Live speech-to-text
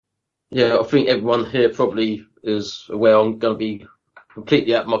Yeah, I think everyone here probably is aware I'm going to be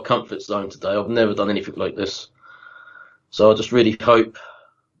completely out of my comfort zone today. I've never done anything like this. So I just really hope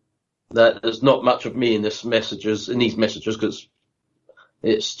that there's not much of me in these messages, because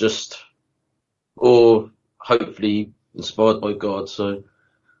it's just all hopefully inspired by God. So,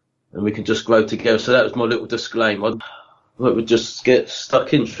 and we can just grow together. So that was my little disclaimer. We'll just get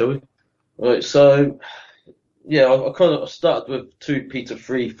stuck in, shall we? Right. So, yeah, I kind of started with 2 Peter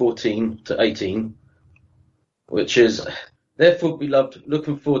 3:14-18, which is, therefore, beloved,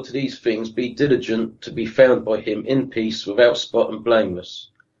 looking forward to these things, be diligent to be found by him in peace, without spot and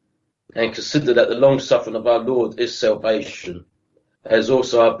blameless. And consider that the long suffering of our Lord is salvation, as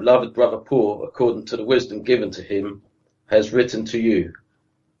also our beloved brother Paul, according to the wisdom given to him, has written to you,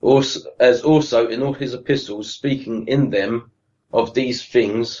 as also in all his epistles, speaking in them of these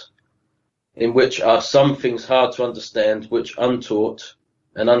things, in which are some things hard to understand, which untaught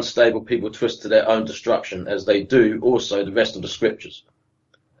and unstable people twist to their own destruction, as they do also the rest of the scriptures.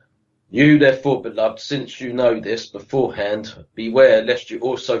 You therefore, beloved, since you know this beforehand, beware lest you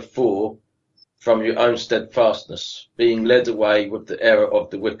also fall from your own steadfastness, being led away with the error of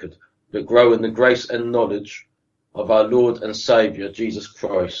the wicked, but grow in the grace and knowledge of our Lord and Saviour, Jesus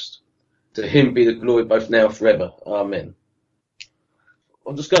Christ. To him be the glory both now and forever. Amen.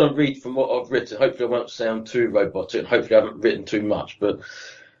 I'm just going to read from what I've written. Hopefully I won't sound too robotic, and hopefully I haven't written too much, but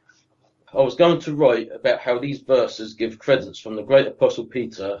I was going to write about how these verses give credence from the great apostle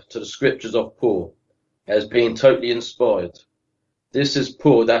Peter to the scriptures of Paul as being totally inspired. This is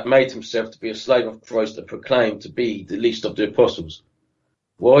Paul that made himself to be a slave of Christ and proclaimed to be the least of the apostles.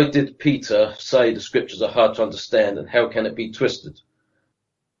 Why did Peter say the scriptures are hard to understand, and how can it be twisted?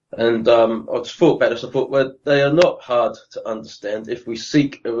 And I just thought about this. I thought, well, they are not hard to understand if we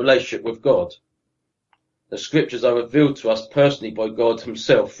seek a relationship with God. The scriptures are revealed to us personally by God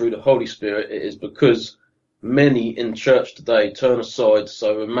himself through the Holy Spirit. It is because many in church today turn aside,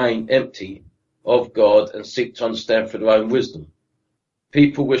 so remain empty of God and seek to understand for their own wisdom.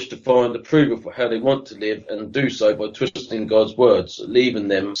 People wish to find approval for how they want to live and do so by twisting God's words, leaving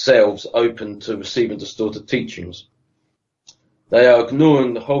themselves open to receiving distorted teachings. They are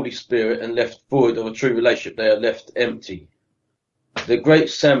ignoring the Holy Spirit and left void of a true relationship. They are left empty. The great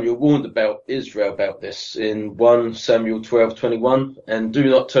Samuel warned about Israel about this in 1 Samuel 12:21, and do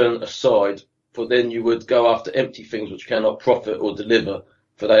not turn aside, for then you would go after empty things which cannot profit or deliver,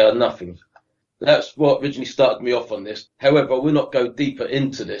 for they are nothing. That's what originally started me off on this. However, I will not go deeper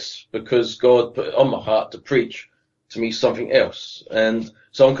into this because God put it on my heart to preach to me something else. And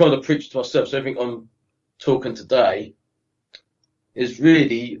so I'm kind of preaching to myself. So everything I'm talking today is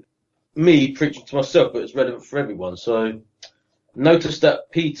really me preaching to myself, but it's relevant for everyone. So notice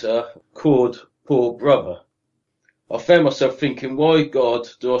that Peter called Paul brother. I found myself thinking, why, God,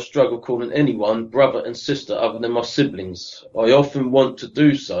 do I struggle calling anyone brother and sister other than my siblings? I often want to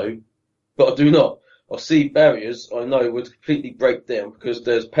do so, but I do not. I see barriers I know would completely break down, because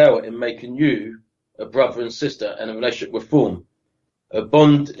there's power in making you a brother and sister and a relationship will form. A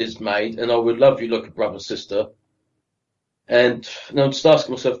bond is made, and I would love you like a brother and sister. And now I'm just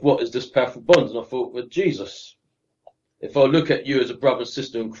asking myself, what is this powerful bond? And I thought, well, Jesus. If I look at you as a brother and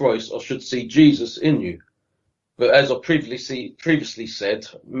sister in Christ, I should see Jesus in you. But as I previously said,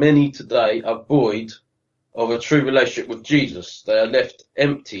 many today are void of a true relationship with Jesus. They are left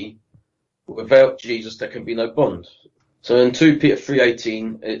empty. Without Jesus, there can be no bond. So in 2 Peter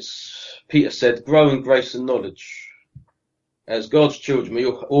 3:18, Peter said, grow in grace and knowledge. As God's children, we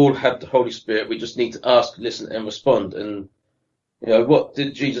all have the Holy Spirit. We just need to ask, listen, and respond. And what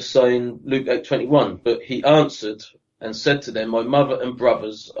did Jesus say in Luke 8:21? But he answered and said to them, my mother and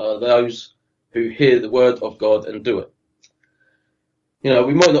brothers are those who hear the word of God and do it.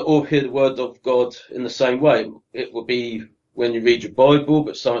 We might not all hear the word of God in the same way. It will be when you read your Bible,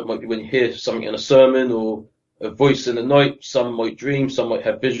 but some it might be when you hear something in a sermon or a voice in the night. Some might dream, some might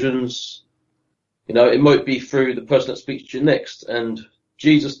have visions. It might be through the person that speaks to you next. And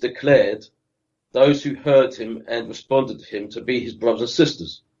Jesus declared those who heard him and responded to him to be his brothers and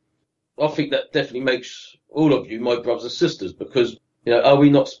sisters. I think that definitely makes all of you my brothers and sisters, because, are we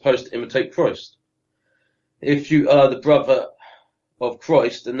not supposed to imitate Christ? If you are the brother of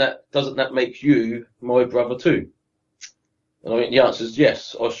Christ, then doesn't that make you my brother too? And I think the answer is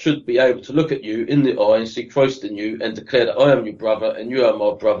yes. I should be able to look at you in the eye and see Christ in you and declare that I am your brother and you are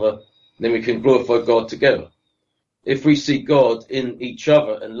my brother. Then we can glorify God together. If we see God in each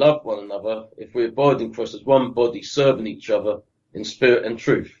other and love one another, if we abide in Christ as one body, serving each other in spirit and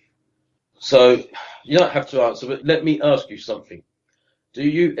truth. So you don't have to answer, but let me ask you something. Do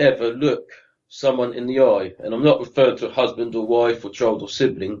you ever look someone in the eye? And I'm not referring to a husband or wife or child or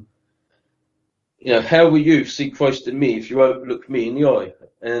sibling. how will you see Christ in me if you won't look me in the eye?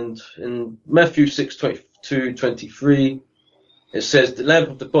 And in Matthew 6:22-23, it says, the lamp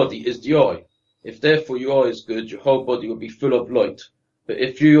of the body is the eye. If therefore your eye is good, your whole body will be full of light. But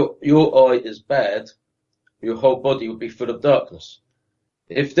if your eye is bad, your whole body will be full of darkness.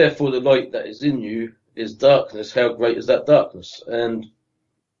 If therefore the light that is in you is darkness, how great is that darkness? And,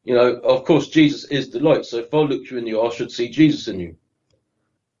 of course, Jesus is the light. So if I look you in the eye, I should see Jesus in you.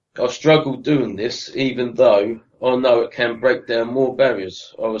 I struggle doing this, even though I know it can break down more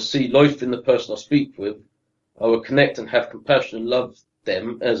barriers. I will see life in the person I speak with. I will connect and have compassion and love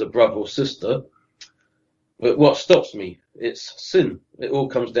them as a brother or sister. But what stops me? It's sin. It all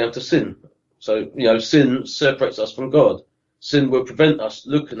comes down to sin. So, sin separates us from God. Sin will prevent us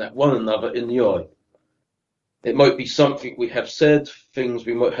looking at one another in the eye. It might be something we have said, things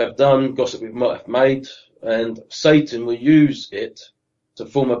we might have done, gossip we might have made, and Satan will use it to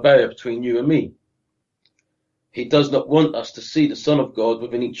form a barrier between you and me. He does not want us to see the Son of God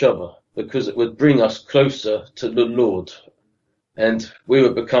within each other, because it would bring us closer to the Lord, and we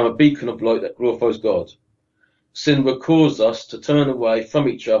would become a beacon of light that glorifies God. Sin will cause us to turn away from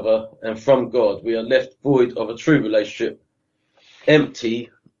each other and from God. We are left void of a true relationship, empty.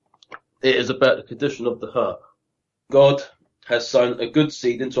 It is about the condition of the heart. God has sown a good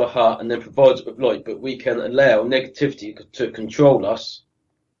seed into our heart and then provides it with light, but we can allow negativity to control us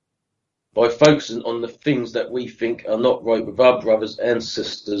by focusing on the things that we think are not right with our brothers and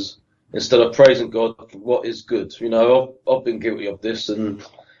sisters instead of praising God for what is good. I've been guilty of this, and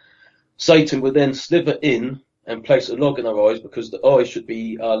Satan would then slither in and place a log in our eyes because the eye should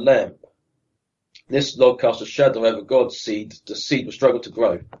be our lamp. This log casts a shadow over God's seed. The seed will struggle to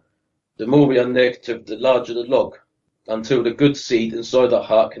grow. The more we are negative, the larger the log, until the good seed inside our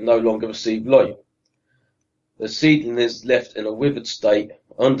heart can no longer receive light. The seedling is left in a withered state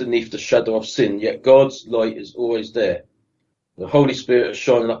underneath the shadow of sin, yet God's light is always there. The Holy Spirit is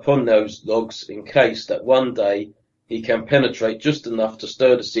shining upon those logs in case that one day he can penetrate just enough to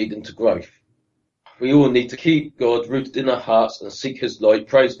stir the seed into growth. We all need to keep God rooted in our hearts and seek his light.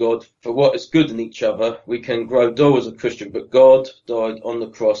 Praise God for what is good in each other. We can grow dull as a Christian, but God died on the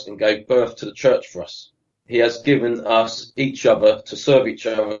cross and gave birth to the church for us. He has given us each other to serve each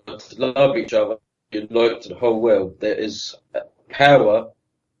other, to love each other, to give light to the whole world. There is power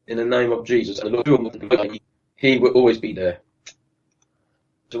in the name of Jesus, and the Lord, he will always be there.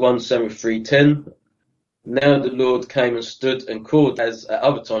 To 1 Samuel 3:10. Now the Lord came and stood and called as at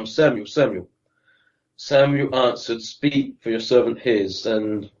other times, Samuel, Samuel. Samuel answered, speak, for your servant hears.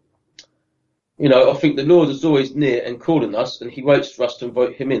 And, I think the Lord is always near and calling us, and he waits for us to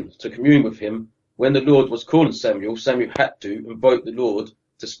invite him in, to commune with him. When the Lord was calling Samuel, Samuel had to invite the Lord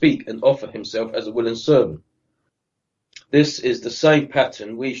to speak and offer himself as a willing servant. This is the same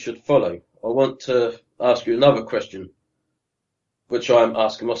pattern we should follow. I want to ask you another question, which I'm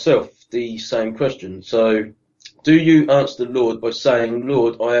asking myself, the same question. So, do you answer the Lord by saying,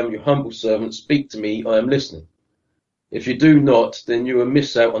 Lord, I am your humble servant, speak to me, I am listening? If you do not, then you will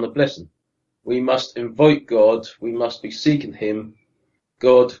miss out on a blessing. We must invite God, we must be seeking him.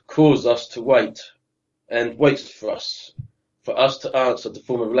 God calls us to wait and waits for us to answer to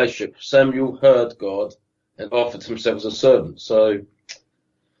form a relationship. Samuel heard God and offered himself as a servant. So,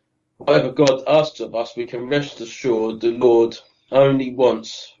 whatever God asks of us, we can rest assured the Lord only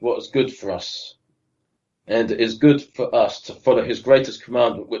wants what is good for us. And it is good for us to follow his greatest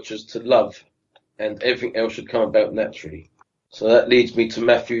commandment, which is to love, and everything else should come about naturally. So that leads me to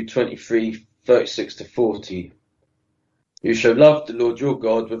Matthew 23:36-40. You shall love the Lord your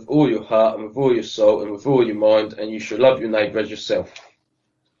God with all your heart and with all your soul and with all your mind, and you shall love your neighbour as yourself.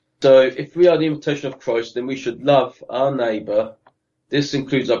 So if we are the imitation of Christ, then we should love our neighbour. This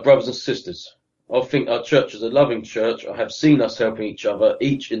includes our brothers and sisters. I think our church is a loving church. I have seen us helping each other,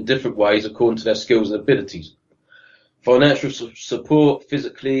 each in different ways according to their skills and abilities. Financial support,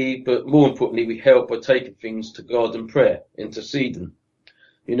 physically, but more importantly, we help by taking things to God in prayer, interceding.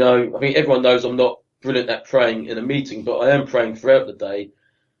 I think everyone knows I'm not brilliant at praying in a meeting, but I am praying throughout the day.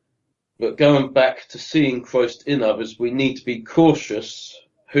 But going back to seeing Christ in others, we need to be cautious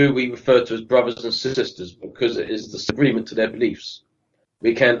who we refer to as brothers and sisters, because it is the agreement to their beliefs.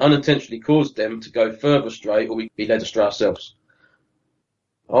 We can unintentionally cause them to go further astray, or we can be led astray ourselves.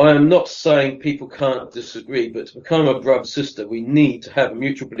 I am not saying people can't disagree, but to become a brother or sister, we need to have a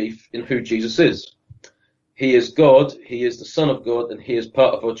mutual belief in who Jesus is. He is God, he is the Son of God, and he is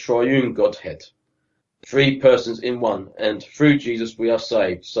part of our triune Godhead. 3 persons in one, and through Jesus we are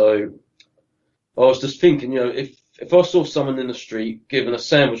saved. So I was just thinking, if I saw someone in the street giving a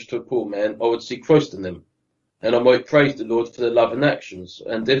sandwich to a poor man, I would see Christ in them. and I might praise the Lord for their love and actions.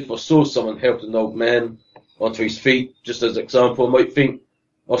 And if I saw someone help an old man onto his feet, just as an example, I might think,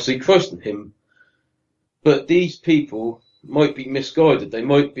 I see Christ in him. But these people might be misguided. They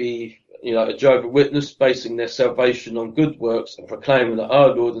might be, a Jehovah's Witness basing their salvation on good works and proclaiming that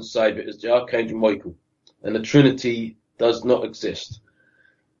our Lord and Saviour is the Archangel Michael and the Trinity does not exist.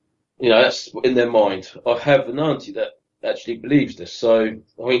 That's in their mind. I have an auntie that actually believes this, so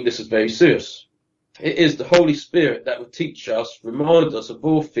I think this is very serious. It is the Holy Spirit that will teach us, remind us of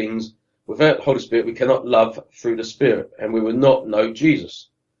all things. Without the Holy Spirit, we cannot love through the Spirit, and we will not know Jesus.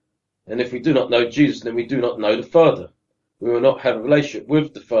 And if we do not know Jesus, then we do not know the Father. We will not have a relationship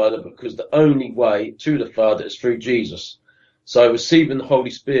with the Father because the only way to the Father is through Jesus. So receiving the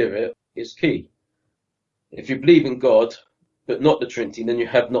Holy Spirit is key. If you believe in God, but not the Trinity, then you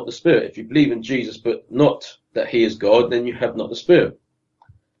have not the Spirit. If you believe in Jesus, but not that he is God, then you have not the Spirit.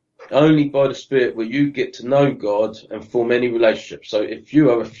 Only by the Spirit will you get to know God and form any relationship. So if you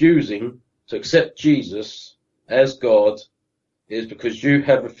are refusing to accept Jesus as God, it is because you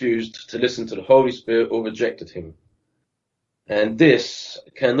have refused to listen to the Holy Spirit or rejected him. And this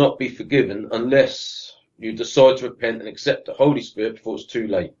cannot be forgiven unless you decide to repent and accept the Holy Spirit before it's too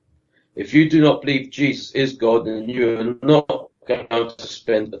late. If you do not believe Jesus is God, then you are not going to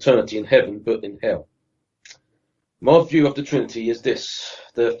spend eternity in heaven, but in hell. My view of the Trinity is this.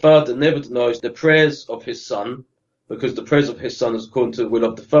 The Father never denies the prayers of his Son, because the prayers of his Son is according to the will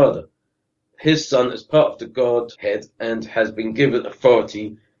of the Father. His Son is part of the Godhead and has been given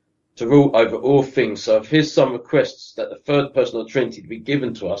authority to rule over all things. So if his Son requests that the third person of the Trinity be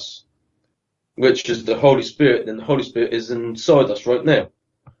given to us, which is the Holy Spirit, then the Holy Spirit is inside us right now.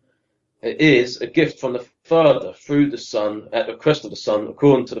 It is a gift from the Father through the Son at the request of the Son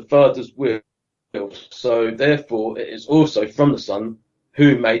according to the Father's will. So therefore it is also from the Son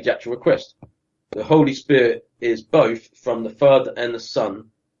who made the actual request. The Holy Spirit is both from the Father and the Son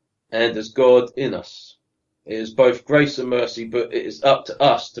and is God in us. It is both grace and mercy, but it is up to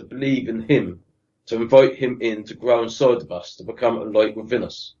us to believe in him, to invite him in, to grow inside of us, to become a light within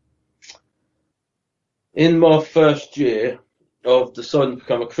us. In my first year of deciding to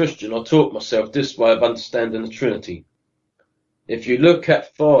become a Christian, I taught myself this way of understanding the Trinity. If you look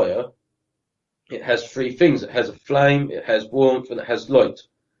at fire, it has three things. It has a flame, it has warmth, and it has light.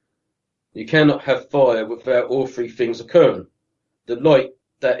 You cannot have fire without all three things occurring. The light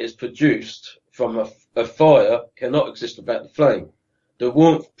that is produced from a fire cannot exist without the flame. The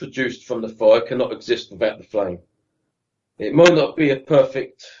warmth produced from the fire cannot exist without the flame. It might not be a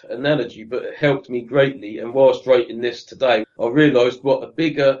perfect analogy, but it helped me greatly, and whilst writing this today, I realised what a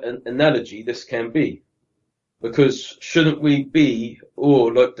bigger analogy this can be. Because shouldn't we be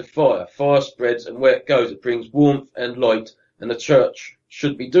all like the fire? Fire spreads, and where it goes, it brings warmth and light, and the church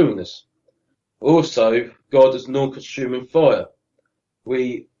should be doing this. Also, God is non-consuming fire.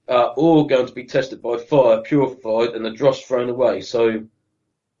 We are all going to be tested by fire, purified, and the dross thrown away. So,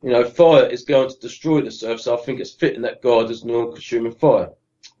 fire is going to destroy this earth, so I think it's fitting that God is non-consuming fire.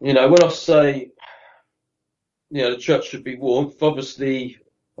 When I say, the church should be warmth, obviously,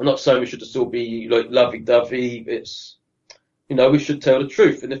 I'm not saying we should just all be like lovey-dovey. It's, we should tell the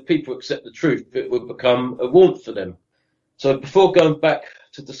truth. And if people accept the truth, it will become a warmth for them. So before going back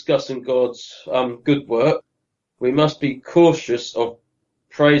to discussing God's good work, we must be cautious of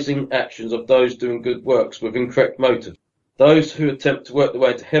praising actions of those doing good works with incorrect motive. Those who attempt to work their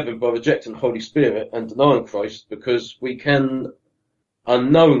way to heaven by rejecting the Holy Spirit and denying Christ, because we can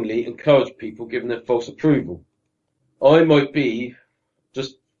unknowingly encourage people giving them false approval. I might be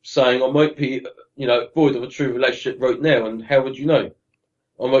just saying I might be, void of a true relationship right now, and how would you know?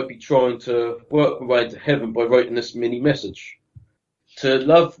 I might be trying to work my way to heaven by writing this mini message. To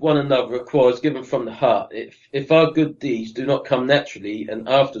love one another requires giving from the heart. If our good deeds do not come naturally, and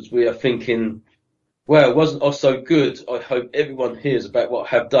afterwards we are thinking, well, wasn't I so good? I hope everyone hears about what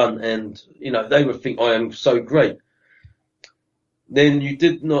I have done, and, they would think I am so great. Then you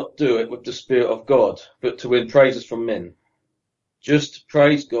did not do it with the Spirit of God, but to win praises from men. Just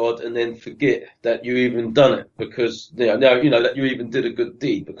praise God and then forget that you even done it, because that you even did a good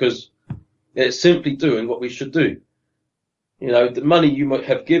deed, because it's simply doing what we should do. The money you might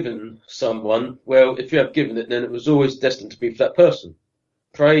have given someone, well, if you have given it, then it was always destined to be for that person.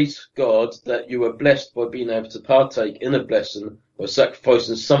 Praise God that you were blessed by being able to partake in a blessing by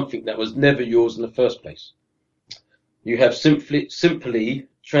sacrificing something that was never yours in the first place. You have simply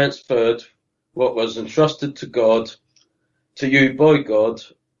transferred what was entrusted to you by God.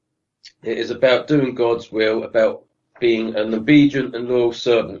 It is about doing God's will, about being an obedient and loyal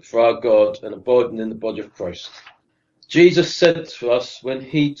servant for our God and abiding in the body of Christ. Jesus said to us when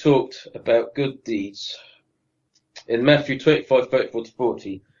he talked about good deeds, In Matthew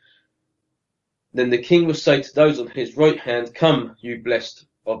 25:34-40, then the king will say to those on his right hand, "Come, you blessed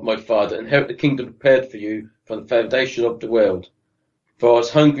of my Father, inherit the kingdom prepared for you from the foundation of the world. For I was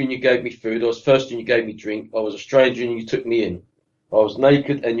hungry and you gave me food, I was thirsty and you gave me drink, I was a stranger and you took me in. I was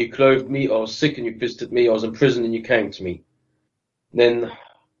naked and you clothed me, I was sick and you visited me, I was in prison and you came to me." Then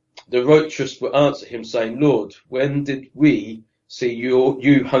the righteous will answer him, saying, "Lord, when did we see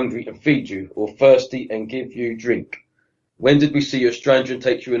you hungry and feed you, or thirsty and give you drink? When did we see you a stranger and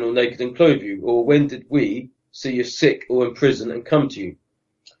take you in, or naked and clothe you? Or when did we see you sick or in prison and come to you?"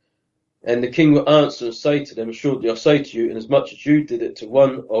 And the king will answer and say to them, "Assuredly I say to you, inasmuch as you did it to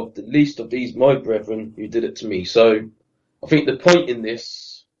one of the least of these my brethren, you did it to me." So I think the point in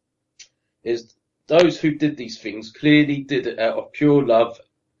this is those who did these things clearly did it out of pure love.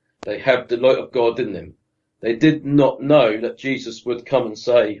 They have the light of God in them. They did not know that Jesus would come and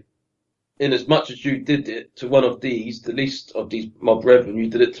say, "Inasmuch as you did it to one of these, the least of these my brethren, you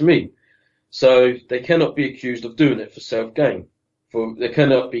did it to me." So they cannot be accused of doing it for self-gain. They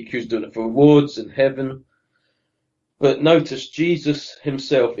cannot be accused of doing it for rewards in heaven. But notice Jesus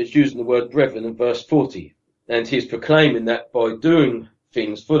himself is using the word brethren in verse 40. And he is proclaiming that by doing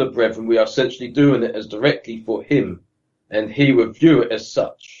things for the brethren, we are essentially doing it as directly for him. And he will view it as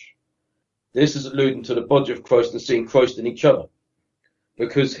such. This is alluding to the body of Christ and seeing Christ in each other.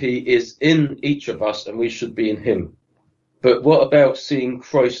 Because he is in each of us and we should be in him. But what about seeing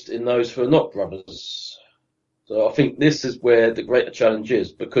Christ in those who are not brothers? So I think this is where the greater challenge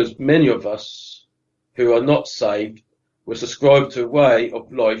is, because many of us who are not saved will subscribe to a way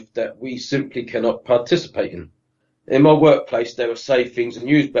of life that we simply cannot participate in. In my workplace, they will say things and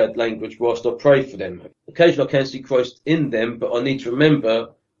use bad language whilst I pray for them. Occasionally I can see Christ in them, but I need to remember,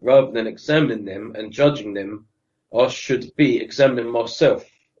 rather than examining them and judging them, I should be examining myself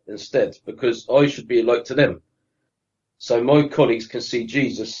instead, because I should be a light to them. So my colleagues can see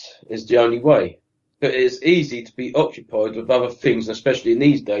Jesus is the only way. But it is easy to be occupied with other things, and especially in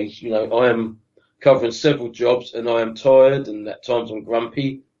these days. I am covering several jobs and I am tired and at times I'm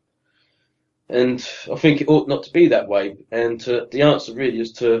grumpy. And I think it ought not to be that way. And the answer really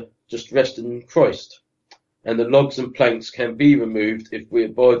is to just rest in Christ. And the logs and planks can be removed if we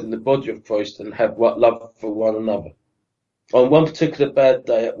abide in the body of Christ and have love for one another. On one particular bad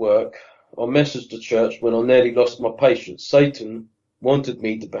day at work, I messaged the church when I nearly lost my patience. Satan wanted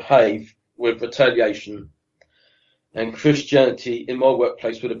me to behave with retaliation, and Christianity in my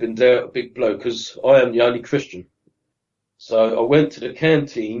workplace would have been there a big blow because I am the only Christian. So I went to the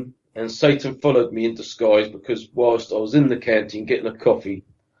canteen and Satan followed me in disguise, because whilst I was in the canteen getting a coffee,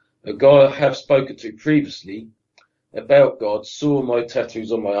 a guy I have spoken to previously about God saw my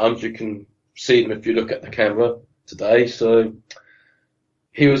tattoos on my arms. You can see them if you look at the camera today. So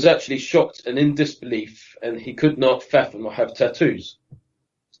he was actually shocked and in disbelief, and he could not fathom I have tattoos.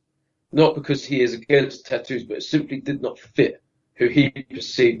 Not because he is against tattoos, but it simply did not fit who he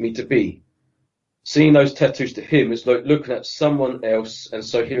perceived me to be. Seeing those tattoos to him is like looking at someone else, and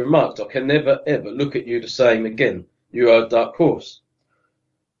so he remarked, "I can never ever look at you the same again. You are a dark horse."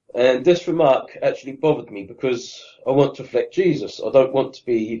 And this remark actually bothered me, because I want to reflect Jesus. I don't want to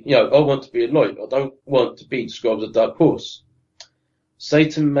be, I want to be a light. I don't want to be described as a dark horse.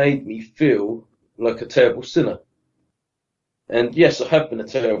 Satan made me feel like a terrible sinner. And yes, I have been a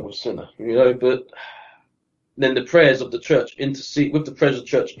terrible sinner, but then the prayers of the church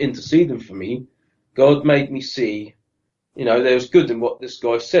interceding for me, God made me see, there was good in what this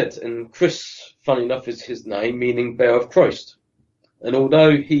guy said. And Chris, funny enough, is his name, meaning bearer of Christ. And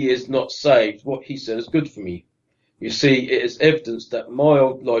although he is not saved, what he said is good for me. You see, it is evidence that my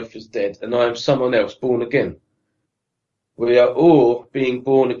old life is dead and I am someone else, born again. We are all being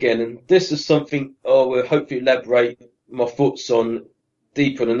born again, and this is something I will hopefully elaborate my thoughts on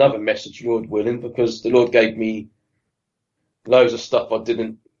deeper in another message, Lord willing, because the Lord gave me loads of stuff I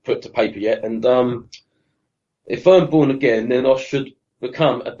didn't put to paper yet. And if I'm born again, then I should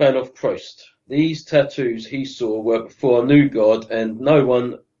become a banner of Christ. These tattoos he saw were before I knew God, and no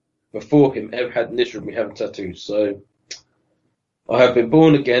one before him ever had an issue with me having tattoos. So I have been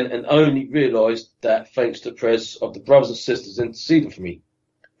born again and only realised that thanks to prayers of the brothers and sisters interceding for me.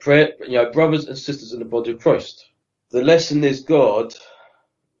 Brothers and sisters in the body of Christ. The lesson is God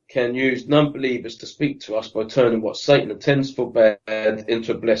can use non-believers to speak to us by turning what Satan intends for bad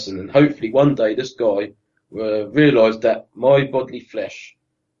into a blessing. And hopefully one day this guy will realise that my bodily flesh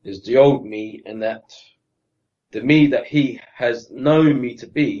is the old me, and that the me that he has known me to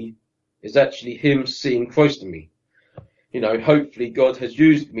be is actually him seeing Christ in me. Hopefully God has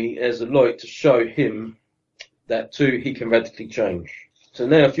used me as a light to show him that too he can radically change. So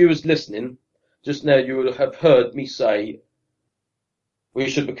now if you was listening, Just now you will have heard me say we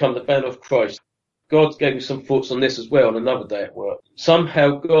should become the banner of Christ. God gave me some thoughts on this as well on another day at work.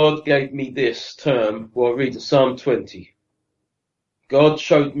 Somehow God gave me this term while reading Psalm 20. God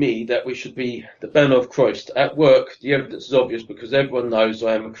showed me that we should be the banner of Christ. At work, the evidence is obvious because everyone knows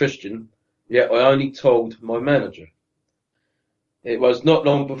I am a Christian, yet I only told my manager. It was not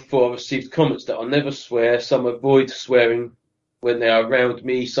long before I received comments that I never swear. Some avoid swearing when they are around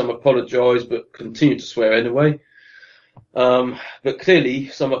me. Some apologise but continue to swear anyway. But clearly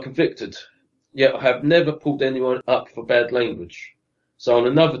some are convicted. Yet I have never pulled anyone up for bad language. So on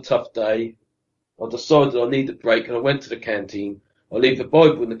another tough day, I decided I needed a break and I went to the canteen. I leave the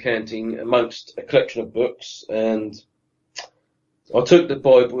Bible in the canteen amongst a collection of books, and I took the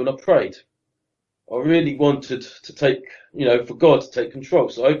Bible and I prayed. I really wanted to for God to take control.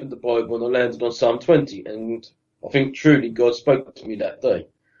 So I opened the Bible and I landed on Psalm 20, and I think truly God spoke to me that day.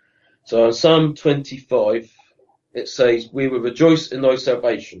 So in Psalm 25, it says, "We will rejoice in thy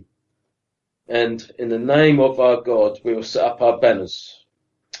salvation, and in the name of our God we will set up our banners.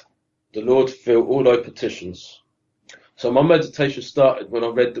 The Lord fulfill all thy petitions." So my meditation started when I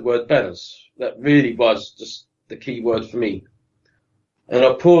read the word banners. That really was just the key word for me. And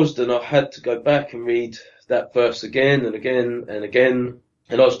I paused and I had to go back and read that verse again and again and again.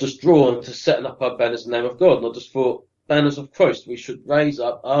 And I was just drawn to setting up our banners in the name of God. And I just thought, banners of Christ, we should raise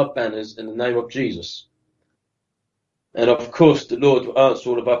up our banners in the name of Jesus. And of course, the Lord will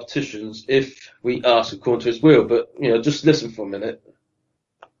answer all of our petitions if we ask according to his will. But, just listen for a minute.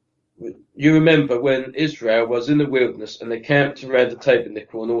 You remember when Israel was in the wilderness and they camped around the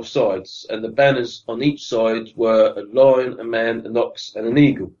tabernacle on all sides, and the banners on each side were a lion, a man, an ox, and an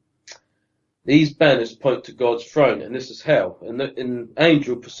eagle. These banners point to God's throne, and this is how. An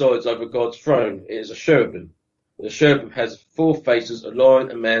angel presides over God's throne. It is a cherubim. The cherubim has 4 faces, a lion,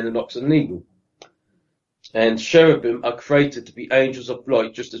 a man, an ox, and an eagle. And cherubim are created to be angels of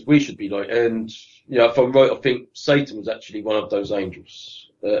light, just as we should be light. And, if I'm right, I think Satan was actually one of those angels,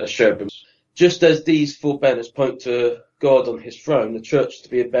 a cherubim. Just as these 4 banners point to God on his throne, the church is to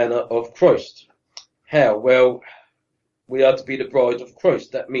be a banner of Christ. How? Well, we are to be the bride of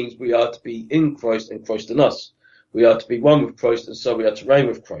Christ. That means we are to be in Christ and Christ in us. We are to be one with Christ, and so we are to reign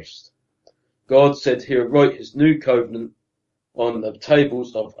with Christ. God said he will write his new covenant on the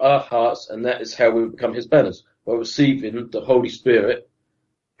tables of our hearts, and that is how we become his banners, by receiving the Holy Spirit,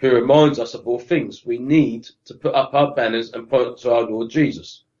 who reminds us of all things. We need to put up our banners and point to our Lord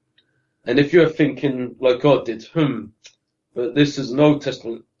Jesus. And if you're thinking like God did, but this is an Old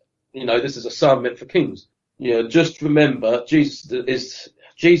Testament, this is a psalm meant for kings. Just remember, Jesus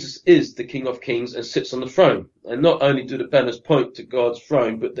is the King of Kings and sits on the throne. And not only do the banners point to God's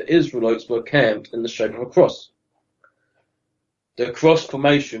throne, but the Israelites were camped in the shape of a cross. The cross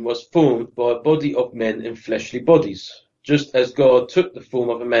formation was formed by a body of men in fleshly bodies, just as God took the form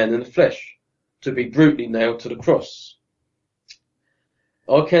of a man in the flesh to be brutally nailed to the cross.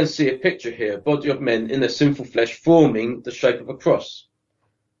 I can see a picture here, a body of men in their sinful flesh forming the shape of a cross.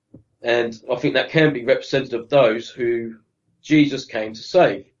 And I think that can be representative of those who Jesus came to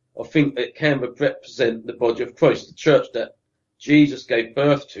save. I think it can represent the body of Christ, the church that Jesus gave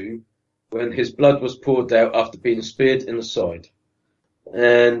birth to when his blood was poured out after being speared in the side.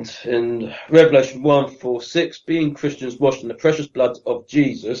 And in Revelation 1:4-6, being Christians washed in the precious blood of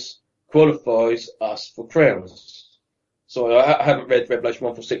Jesus qualifies us for crowns. So I haven't read Revelation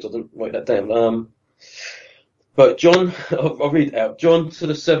 1:4-6, I didn't write that down. But John, I'll read it out. John to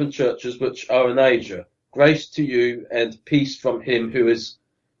the 7 churches which are in Asia, grace to you and peace from him who is,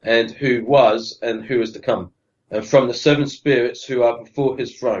 and who was, and who is to come, and from the 7 spirits who are before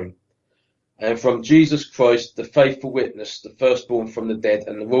his throne, and from Jesus Christ, the faithful witness, the firstborn from the dead,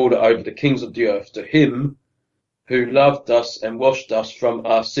 and the ruler over the kings of the earth, to him who loved us and washed us from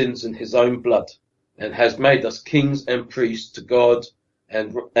our sins in his own blood, and has made us kings and priests to God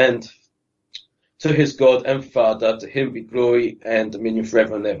and to his God and Father. To him be glory and dominion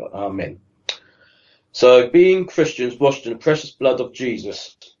forever and ever. Amen. So being Christians washed in the precious blood of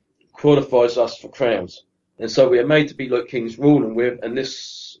Jesus qualifies us for crowns. And so we are made to be like kings, ruling with and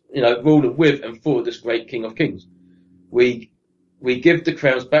for this great King of Kings. We give the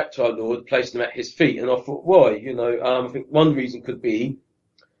crowns back to our Lord, placing them at his feet. And I thought, why? I think one reason could be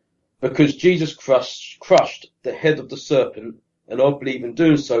because Jesus crushed the head of the serpent, and I believe in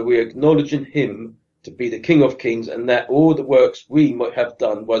doing so we are acknowledging him to be the King of Kings, and that all the works we might have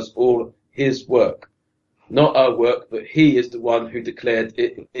done was all his work. Not our work, but he is the one who declared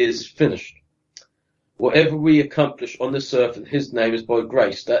it is finished. Whatever we accomplish on this earth in his name is by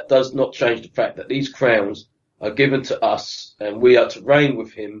grace. That does not change the fact that these crowns are given to us, and we are to reign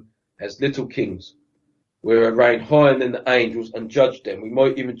with him as little kings. We're arraigned higher than the angels and judge them. We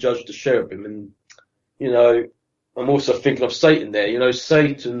might even judge the cherubim. And, I'm also thinking of Satan there.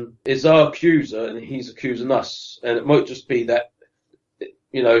 Satan is our accuser and he's accusing us. And it might just be that,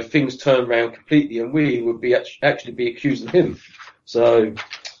 things turn around completely and we would be actually be accusing him. So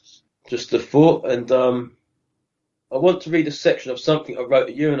just a thought. And I want to read a section of something I wrote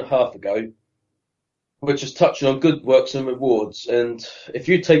a year and a half ago, which is touching on good works and rewards. And if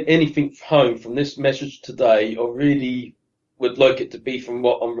you take anything home from this message today, I really would like it to be from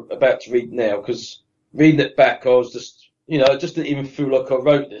what I'm about to read now, because reading it back, I was just, I just didn't even feel like I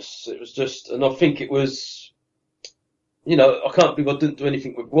wrote this. It was just, and I think it was, I can't believe I didn't do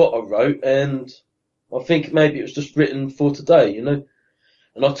anything with what I wrote, and I think maybe it was just written for today, and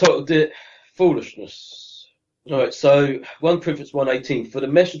I titled it Foolishness. Alright, so 1 Corinthians 1:18, for the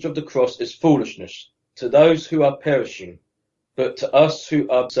message of the cross is foolishness to those who are perishing, but to us who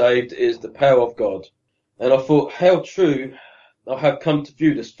are saved is the power of God. And I thought how true I have come to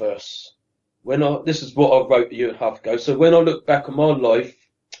view this verse. This is what I wrote a year and a half ago. So when I look back on my life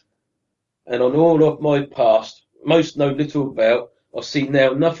and on all of my past, most know little about, I see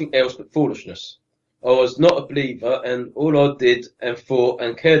now nothing else but foolishness. I was not a believer and all I did and thought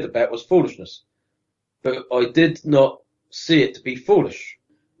and cared about was foolishness. But I did not see it to be foolish.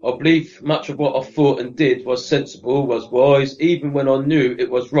 I believe much of what I thought and did was sensible, was wise. Even when I knew it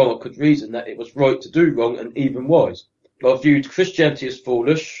was wrong, I could reason that it was right to do wrong and even wise. I viewed Christianity as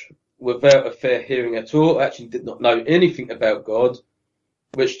foolish, without a fair hearing at all. I actually did not know anything about God,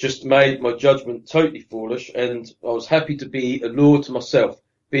 which just made my judgment totally foolish, and I was happy to be a lord to myself,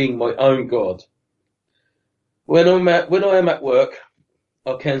 being my own God. When I am at work,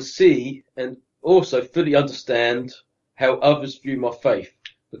 I can see and also fully understand how others view my faith,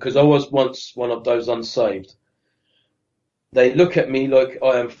 because I was once one of those unsaved. They look at me like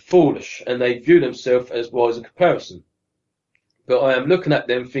I am foolish, and they view themselves as wise in comparison. But I am looking at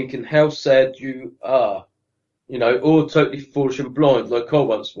them thinking how sad you are, all totally foolish and blind like I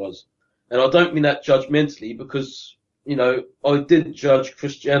once was. And I don't mean that judgmentally, because, I did judge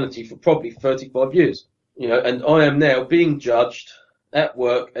Christianity for probably 35 years, and I am now being judged at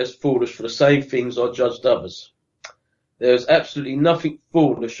work as foolish for the same things I judged others. There is absolutely nothing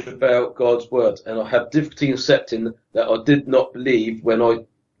foolish about God's word, and I have difficulty accepting that I did not believe. When I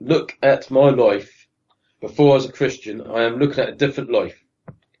look at my life before I was a Christian, I am looking at a different life.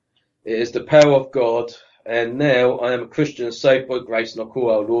 It is the power of God, and now I am a Christian and saved by grace, and I call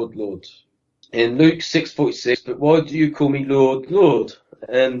our Lord, Lord. In Luke 6:46, but why do you call me Lord, Lord,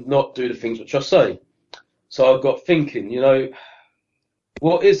 and not do the things which I say? So I got thinking,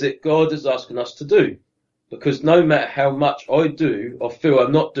 what is it God is asking us to do? Because no matter how much I do, I feel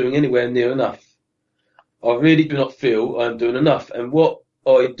I'm not doing anywhere near enough. I really do not feel I'm doing enough, and what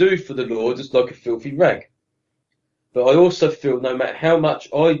I do for the Lord is like a filthy rag. But I also feel no matter how much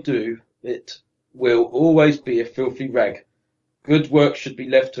I do, it will always be a filthy rag. Good work should be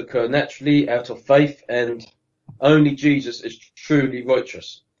left to occur naturally out of faith, and only Jesus is truly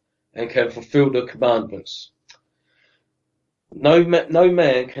righteous and can fulfill the commandments. No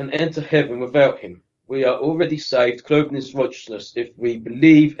man can enter heaven without him. We are already saved, clothed in his righteousness, if we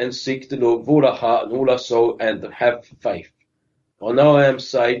believe and seek the Lord with all our heart and all our soul and have faith. I know I am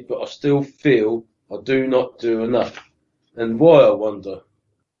saved, but I still feel I do not do enough. And why, I wonder?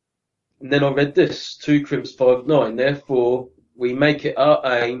 And then I read this, 2 Corinthians 5:9. Therefore, we make it our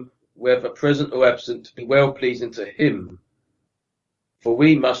aim, whether present or absent, to be well pleasing to him. For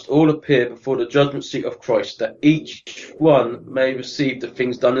we must all appear before the judgment seat of Christ, that each one may receive the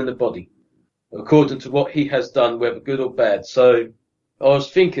things done in the body, according to what he has done, whether good or bad. So I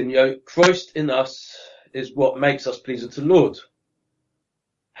was thinking, Christ in us is what makes us pleasing to the Lord.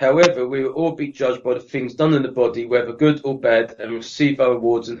 However, we will all be judged by the things done in the body, whether good or bad, and receive our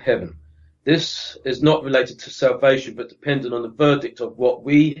rewards in heaven. This is not related to salvation, but dependent on the verdict of what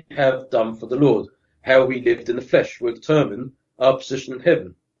we have done for the Lord. How we lived in the flesh will determine our position in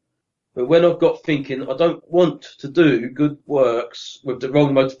heaven. But when I've got thinking, I don't want to do good works with the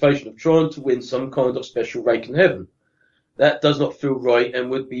wrong motivation of trying to win some kind of special rank in heaven. That does not feel right and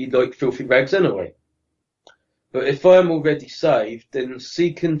would be like filthy rags anyway. But if I am already saved, then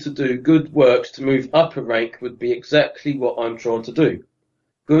seeking to do good works to move up a rank would be exactly what I'm trying to do.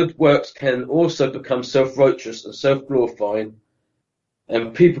 Good works can also become self-righteous and self-glorifying,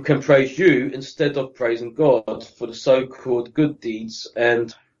 and people can praise you instead of praising God for the so-called good deeds.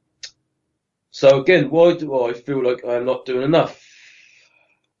 And so again, why do I feel like I'm not doing enough?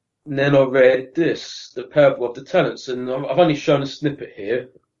 And then I read this, the parable of the talents, and I've only shown a snippet here.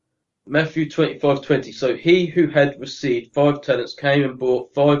 Matthew 25:20. So he who had received 5 talents came and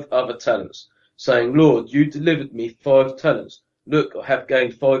brought 5 other talents, saying, Lord, you delivered me 5 talents. Look, I have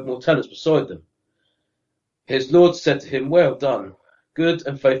gained 5 more talents beside them. His Lord said to him, well done, good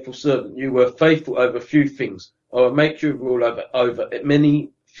and faithful servant. You were faithful over a few things. I will make you rule over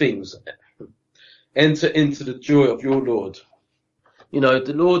many things. Enter into the joy of your Lord.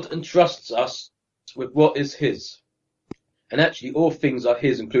 The Lord entrusts us with what is his. And actually all things are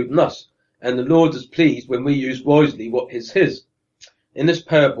his, including us. And the Lord is pleased when we use wisely what is his. In this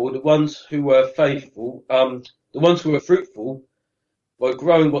parable, the ones who were faithful, the ones who were fruitful, by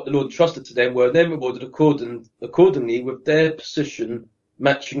growing what the Lord entrusted to them, were then rewarded accordingly with their position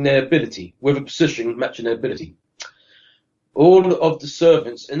matching their ability, All of the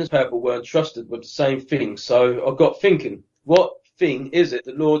servants in this parable were entrusted with the same thing. So I got thinking, what thing is it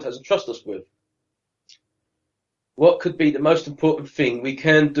the Lord has entrusted us with? What could be the most important thing we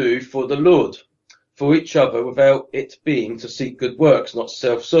can do for the Lord, for each other, without it being to seek good works, not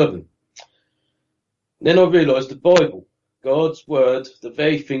self-serving? Then I realised the Bible, God's word, the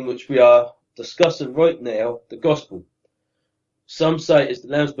very thing which we are discussing right now, the gospel. Some say it's the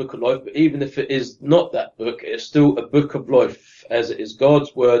Lamb's Book of Life, but even if it is not that book, it is still a book of life, as it is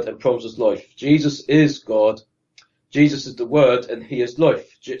God's word and promises life. Jesus is God, Jesus is the word, and he is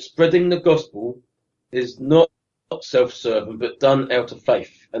life. Spreading the gospel is not self-serving, but done out of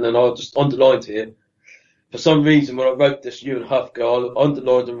faith. And then I just underlined here, for some reason when I wrote this a year and a half ago, I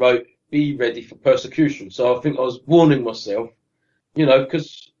underlined and wrote, be ready for persecution. So I think I was warning myself,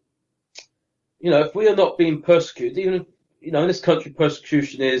 because, if we are not being persecuted, even if, in this country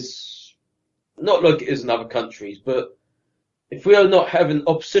persecution is not like it is in other countries, but if we are not having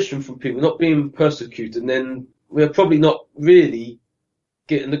opposition from people, not being persecuted, then we're probably not really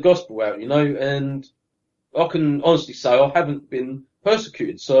getting the gospel out, and I can honestly say I haven't been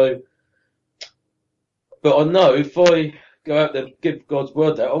persecuted. But I know if I go out there and give God's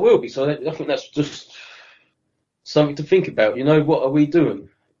word out, I will be. So I think that's just something to think about. What are we doing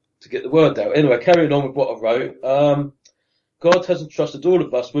to get the word out? Anyway, carrying on with what I wrote. God has entrusted all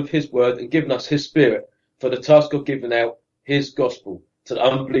of us with his word and given us his spirit for the task of giving out his gospel to the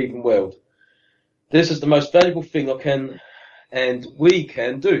unbelieving world. This is the most valuable thing I can and we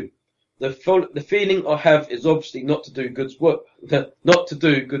can do. The feeling I have is obviously not to do good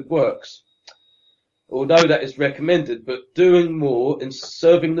works, although that is recommended, but doing more in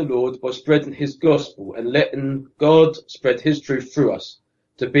serving the Lord by spreading his gospel and letting God spread his truth through us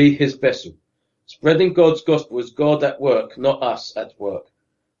to be his vessel. Spreading God's gospel is God at work, not us at work.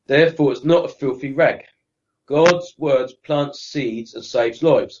 Therefore, it's not a filthy rag. God's word plants seeds and saves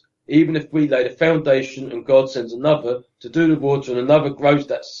lives. Even if we lay the foundation and God sends another to do the water and another grows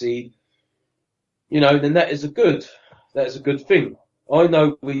that seed, then that is a good thing. I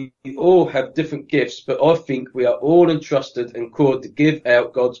know we all have different gifts, but I think we are all entrusted and called to give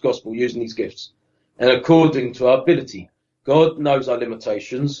out God's gospel using these gifts and according to our ability. God knows our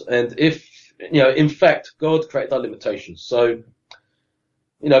limitations, and in fact, God created our limitations. So,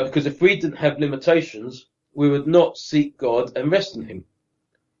 because if we didn't have limitations, we would not seek God and rest in him.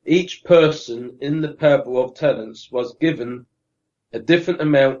 Each person in the parable of talents was given a different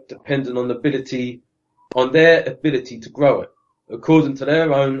amount depending on their ability to grow it, according to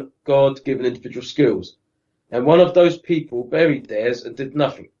their own God-given individual skills. And one of those people buried theirs and did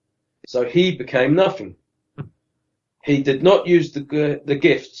nothing. So he became nothing. He did not use the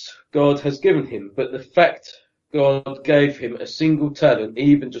gifts God has given him, but the fact God gave him a single talent,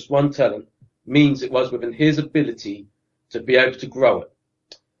 even just 1 talent, means it was within his ability to be able to grow it.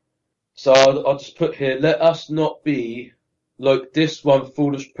 So I'll just put here, let us not be like this one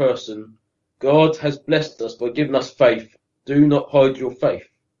foolish person. God has blessed us by giving us faith. Do not hide your faith.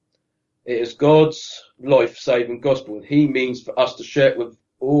 It is God's life-saving gospel, and he means for us to share it with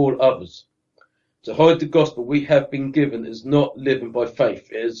all others. To hide the gospel we have been given is not living by faith.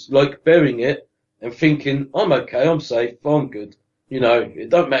 It is like burying it and thinking, I'm okay, I'm safe, I'm good. It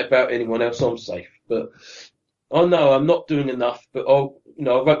don't matter about anyone else, I'm safe. But I know I'm not doing enough, but I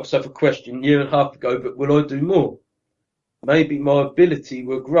wrote myself a question a year and a half ago, but will I do more? Maybe my ability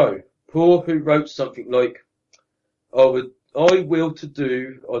will grow. Paul, who wrote something like, I will to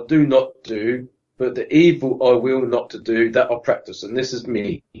do, I do not do, but the evil I will not to do, that I practice. And this is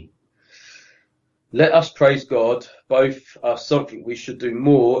me. Let us praise God. Both are something we should do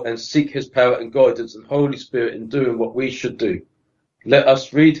more and seek his power and guidance and Holy Spirit in doing what we should do. Let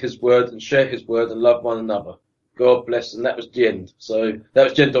us read his word and share his word and love one another. God bless. And that was the end. So that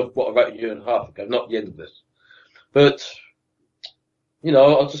was the end of what I wrote a year and a half ago, not the end of this. But,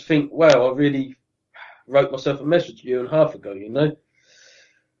 I just think, wow, I really wrote myself a message a year and a half ago,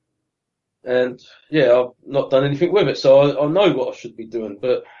 And yeah, I've not done anything with it, so I know what I should be doing.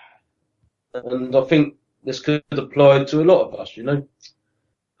 And I think this could apply to a lot of us,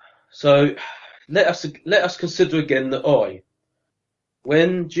 So let us consider again the eye.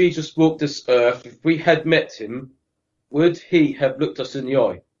 When Jesus walked this earth, if we had met him, would he have looked us in the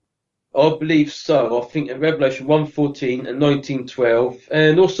eye? I believe so. I think in Revelation 1:14 and 19:12,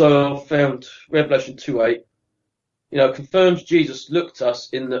 and also I found Revelation 2:8, confirms Jesus looked us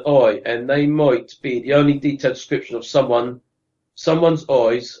in the eye, and they might be the only detailed description of someone's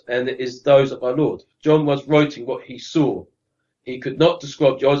eyes, and it is those of our Lord. John was writing what he saw. He could not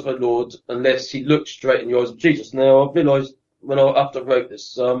describe the eyes of our Lord unless he looked straight in the eyes of Jesus. Now, I realised after I wrote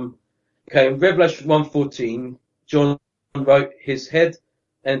this, in Revelation 1:14, John wrote, his head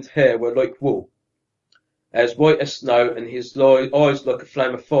and hair were like wool, as white as snow, and his eyes like a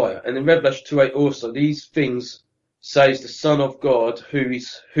flame of fire. And in Revelation 2:8 also, these things says the Son of God, who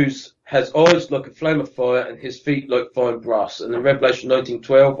has eyes like a flame of fire and his feet like fine brass. And in Revelation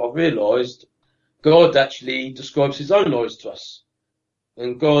 19:12, I realised God actually describes his own eyes to us.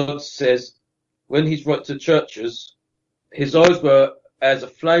 And God says, when he's writing to churches, his eyes were as a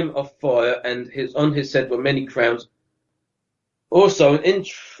flame of fire, and on his head were many crowns. Also,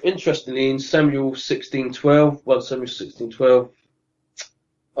 interestingly, in Samuel 16:12, 1 Samuel 16:12,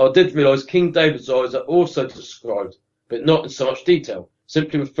 I did realise King David's eyes are also described, but not in so much detail,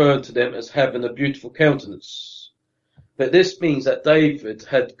 simply referring to them as having a beautiful countenance. But this means that David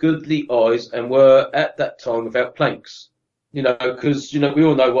had goodly eyes and were at that time without planks. Because, we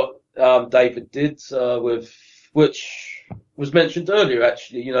all know what David did, which was mentioned earlier,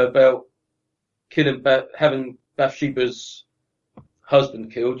 actually, about having Bathsheba's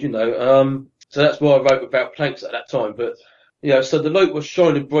husband killed, so that's why I wrote without planks at that time. But so the light was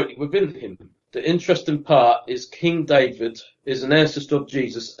shining brightly within him. The interesting part is King David is an ancestor of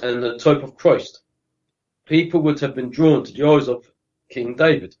Jesus and a type of Christ. People would have been drawn to the eyes of King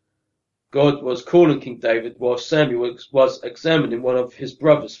David. God was calling King David while Samuel was examining one of his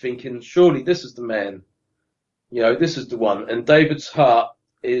brothers, thinking, surely this is the man, this is the one. And David's heart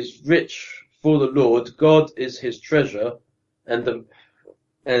is rich for the Lord. God is his treasure, and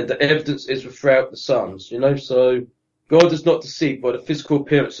the evidence is throughout the Psalms, so God is not deceived by the physical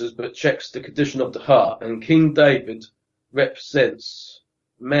appearances, but checks the condition of the heart. And King David represents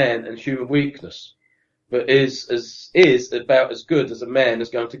man and human weakness, but is about as good as a man is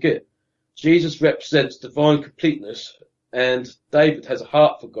going to get. Jesus represents divine completeness, and David has a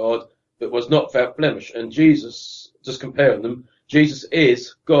heart for God, but was not without blemish. And Jesus, just comparing them, Jesus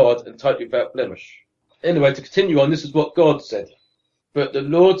is God and totally without blemish. Anyway, to continue on, this is what God said. But the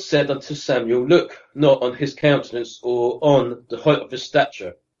Lord said unto Samuel, look not on his countenance or on the height of his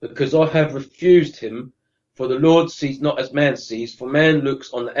stature, because I have refused him. For the Lord sees not as man sees, for man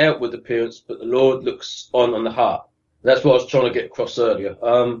looks on the outward appearance, but the Lord looks on the heart. That's what I was trying to get across earlier.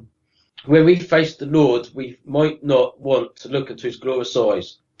 When we face the Lord, we might not want to look into his glorious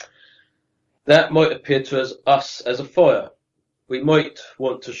eyes. That might appear to us as a fire. We might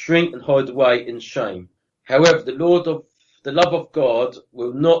want to shrink and hide away in shame. However, the love of God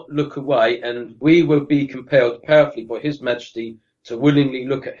will not look away, and we will be compelled powerfully by his majesty to willingly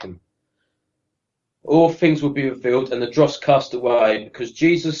look at him. All things will be revealed and the dross cast away, because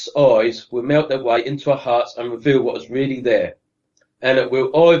Jesus' eyes will melt their way into our hearts and reveal what is really there. And it will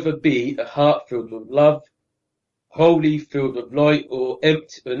either be a heart filled with love, wholly filled with light, or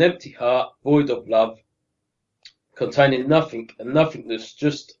an empty heart void of love, containing nothing and nothingness,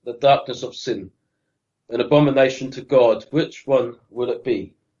 just the darkness of sin, an abomination to God. Which one will it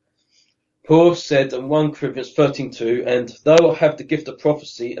be? Paul said in 1 Corinthians 13:2, and though I have the gift of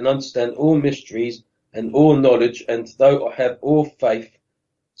prophecy and understand all mysteries and all knowledge, and though I have all faith,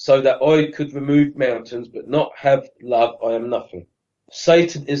 so that I could remove mountains, but not have love, I am nothing.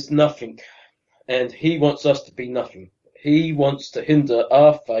 Satan is nothing, and he wants us to be nothing. He wants to hinder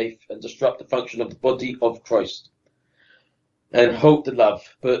our faith and disrupt the function of the body of Christ and halt the love.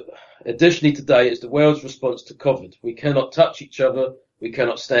 But additionally, today is the world's response to COVID. We cannot touch each other. We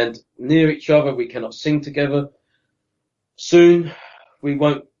cannot stand near each other. We cannot sing together. Soon, we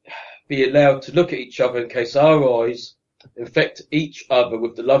won't be allowed to look at each other in case our eyes infect each other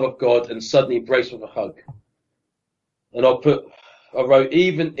with the love of God and suddenly embrace with a hug. And I wrote,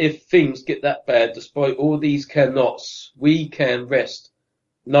 even if things get that bad, despite all these cannots, we can rest,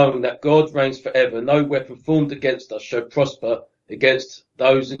 knowing that God reigns forever. No weapon formed against us shall prosper against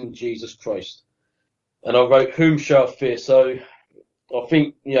those in Jesus Christ. And I wrote, whom shall I fear? So I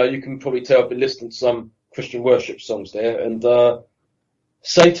think, you can probably tell I've been listening to some Christian worship songs there. And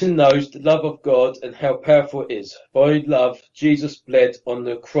Satan knows the love of God and how powerful it is. By love, Jesus bled on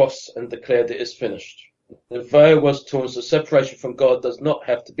the cross and declared it is finished. The veil was torn, so separation from God does not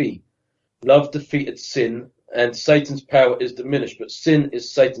have to be. Love defeated sin, and Satan's power is diminished, but sin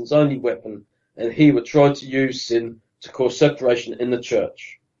is Satan's only weapon, and he will try to use sin to cause separation in the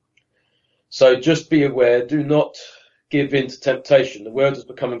church. So just be aware, do not give in to temptation. The world is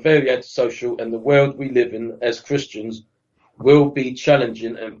becoming very antisocial, and the world we live in as Christians will be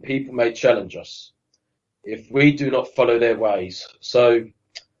challenging, and people may challenge us if we do not follow their ways. So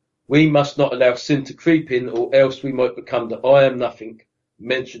we must not allow sin to creep in, or else we might become the I am nothing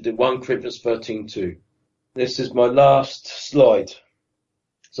mentioned in 1 Corinthians 13:2. This is my last slide.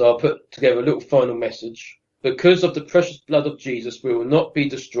 So I'll put together a little final message. Because of the precious blood of Jesus, we will not be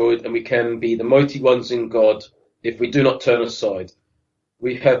destroyed, and we can be the mighty ones in God if we do not turn aside.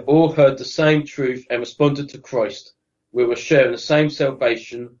 We have all heard the same truth and responded to Christ. We were sharing the same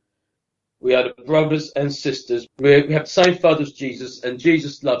salvation. We are the brothers and sisters. We have the same Father as Jesus, and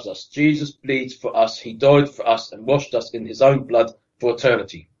Jesus loves us. Jesus bleeds for us. He died for us and washed us in his own blood for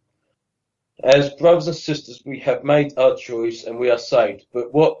eternity. As brothers and sisters, we have made our choice and we are saved.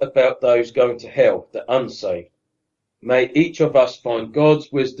 But what about those going to hell, the unsaved? May each of us find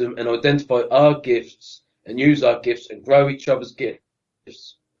God's wisdom and identify our gifts and use our gifts and grow each other's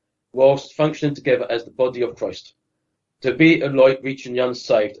gifts whilst functioning together as the body of Christ. To be a light reaching the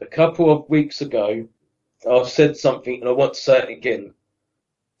unsaved. A couple of weeks ago, I said something and I want to say it again.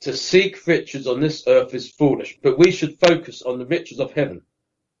 To seek riches on this earth is foolish, but we should focus on the riches of heaven,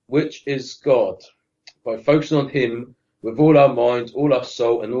 which is God. By focusing on him with all our mind, all our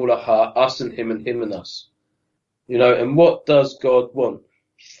soul and all our heart, us and him and us. And what does God want?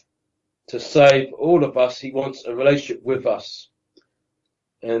 To save all of us. He wants a relationship with us.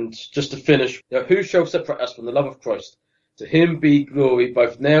 And just to finish, who shall separate us from the love of Christ? To him be glory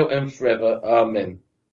both now and forever. Amen.